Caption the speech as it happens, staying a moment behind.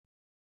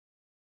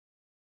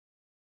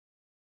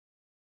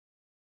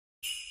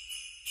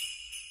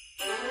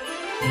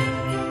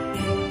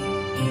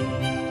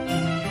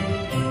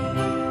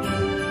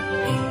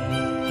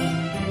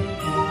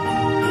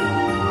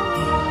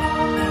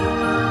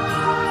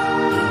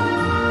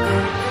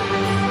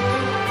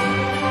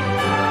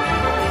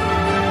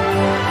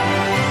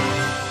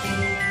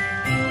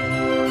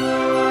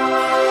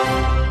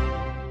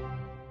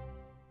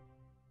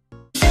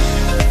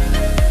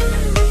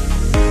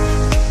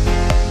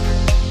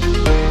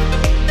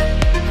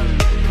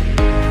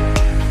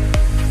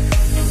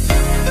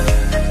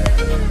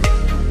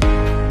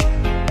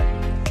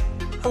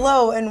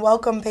Hello and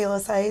welcome,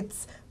 Palos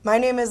Heights. My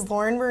name is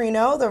Lauren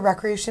Marino, the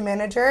Recreation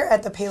Manager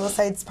at the Palos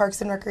Heights Parks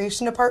and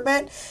Recreation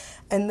Department,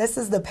 and this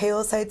is the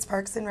Palos Heights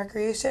Parks and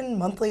Recreation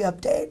Monthly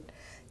Update.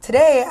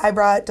 Today, I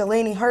brought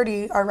Delaney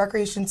Hardy, our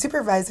Recreation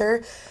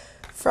Supervisor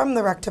from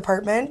the Rec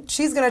Department.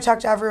 She's going to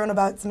talk to everyone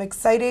about some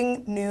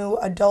exciting new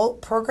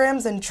adult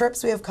programs and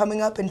trips we have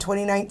coming up in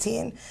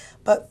 2019.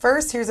 But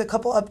first, here's a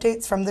couple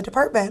updates from the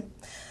department.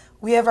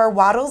 We have our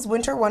Waddles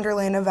Winter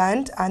Wonderland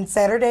event on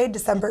Saturday,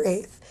 December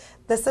 8th.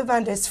 This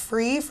event is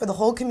free for the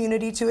whole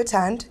community to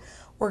attend.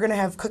 We're going to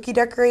have cookie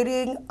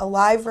decorating, a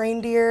live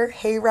reindeer,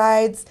 hay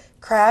rides,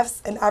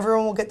 crafts, and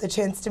everyone will get the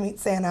chance to meet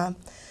Santa.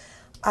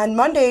 On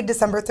Monday,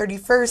 December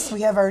 31st,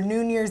 we have our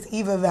New Year's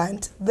Eve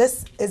event.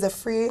 This is a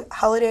free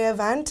holiday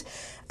event,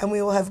 and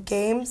we will have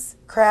games,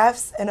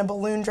 crafts, and a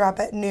balloon drop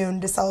at noon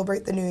to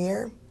celebrate the new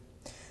year.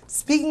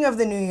 Speaking of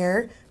the new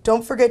year,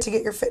 don't forget to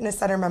get your fitness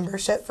center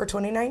membership for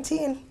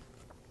 2019.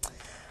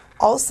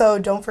 Also,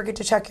 don't forget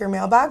to check your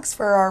mailbox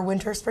for our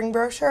winter spring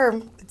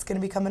brochure. It's going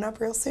to be coming up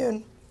real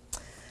soon.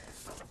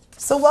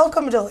 So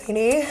welcome,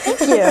 Delaney. Thank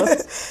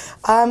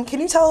you.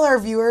 Can you tell our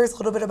viewers a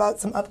little bit about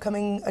some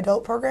upcoming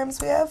adult programs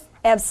we have?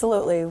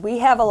 Absolutely. We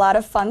have a lot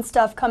of fun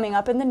stuff coming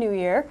up in the new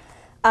year.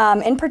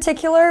 In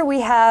particular,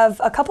 we have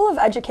a couple of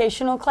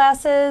educational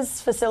classes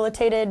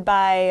facilitated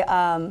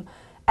by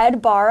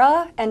Ed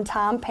Barra and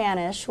Tom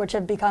Panish, which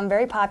have become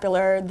very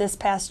popular this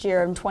past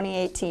year in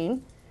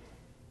 2018.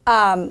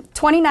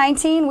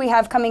 2019, we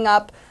have coming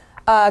up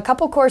a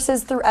couple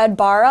courses through Ed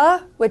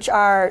Barra, which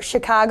are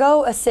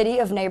Chicago, a City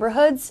of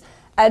Neighborhoods.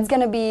 Ed's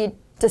going to be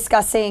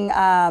discussing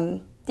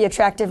the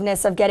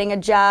attractiveness of getting a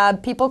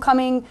job, people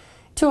coming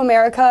to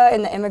America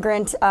and the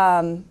immigrant,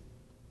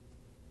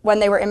 when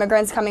they were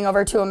immigrants coming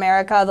over to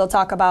America, they'll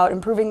talk about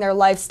improving their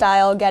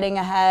lifestyle, getting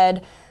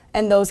ahead,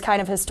 and those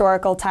kind of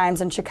historical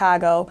times in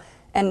Chicago,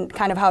 and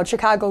kind of how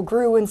Chicago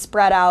grew and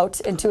spread out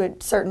into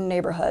certain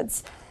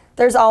neighborhoods.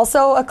 There's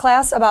also a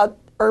class about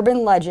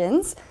urban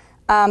legends.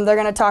 They're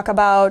going to talk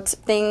about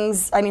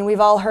things, I mean, we've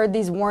all heard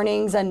these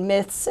warnings and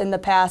myths in the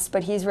past,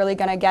 but he's really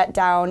going to get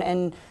down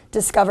and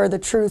discover the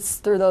truths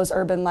through those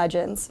urban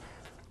legends.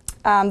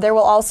 There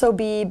will also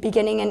be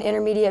beginning and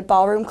intermediate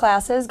ballroom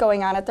classes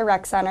going on at the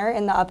Rec Center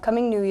in the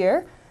upcoming new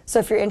year. So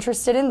if you're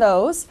interested in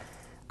those,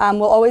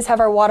 we'll always have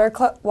our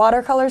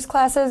watercolors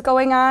classes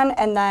going on,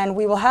 and then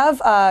we will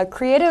have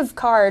creative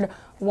card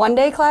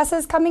one-day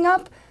classes coming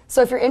up.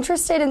 So if you're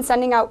interested in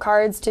sending out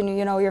cards to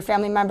your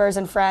family members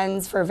and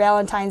friends for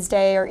Valentine's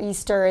Day or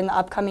Easter in the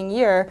upcoming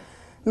year,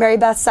 Mary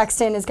Beth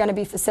Sexton is going to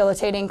be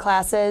facilitating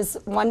classes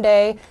one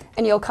day,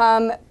 and you'll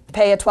come,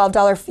 pay a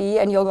 $12 fee,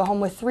 and you'll go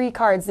home with 3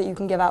 cards that you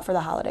can give out for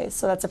the holidays.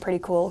 So that's a pretty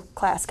cool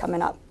class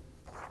coming up.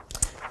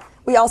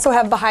 We also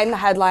have Behind the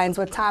Headlines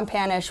with Tom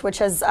Panish, which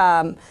has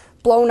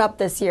blown up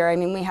this year. I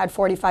mean, we had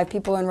 45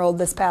 people enrolled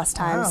this past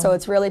time, wow. So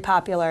it's really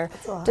popular.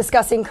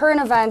 Discussing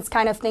current events,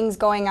 kind of things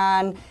going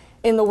on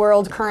in the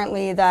world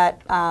currently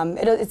that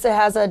it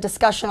has a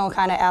discussional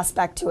kind of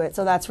aspect to it,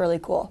 so that's really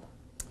cool.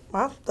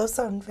 Wow, those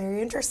sound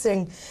very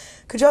interesting.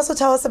 Could you also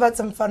tell us about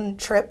some fun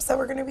trips that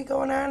we're going to be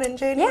going on in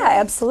January? Yeah,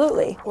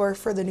 absolutely. Or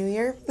for the new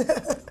year?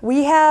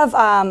 We have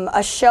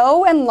a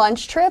show and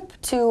lunch trip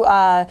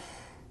to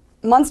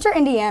Munster,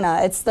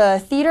 Indiana. It's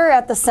the theater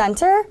at the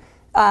center,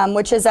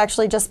 which has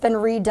actually just been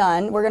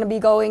redone. We're going to be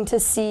going to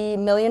see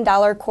Million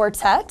Dollar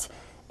Quartet,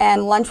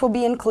 and lunch will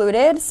be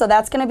included. So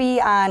that's going to be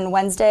on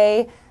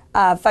Wednesday,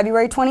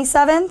 February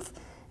 27th.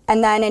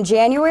 And then in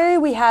January,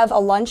 we have a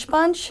lunch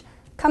bunch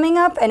coming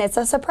up, and it's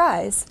a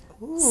surprise.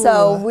 Ooh.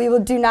 So we will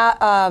do not,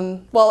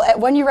 well,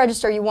 when you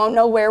register, you won't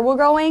know where we're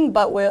going,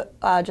 but we'll,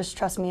 just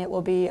trust me, it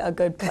will be a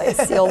good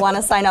place. You'll want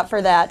to sign up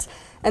for that.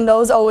 And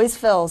those always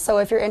fill. So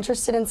if you're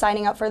interested in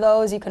signing up for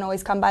those, you can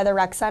always come by the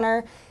Rec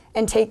Center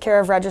and take care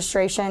of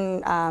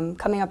registration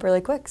coming up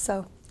really quick.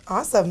 So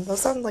awesome. Those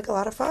sound like a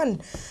lot of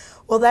fun.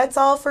 Well, that's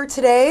all for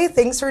today.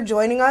 Thanks for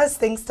joining us.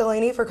 Thanks,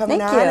 Delaney, for coming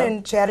on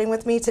and chatting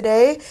with me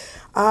today.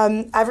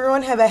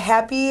 Everyone have a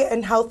happy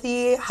and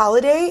healthy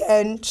holiday,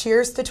 and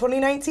cheers to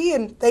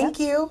 2019. Thank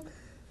you.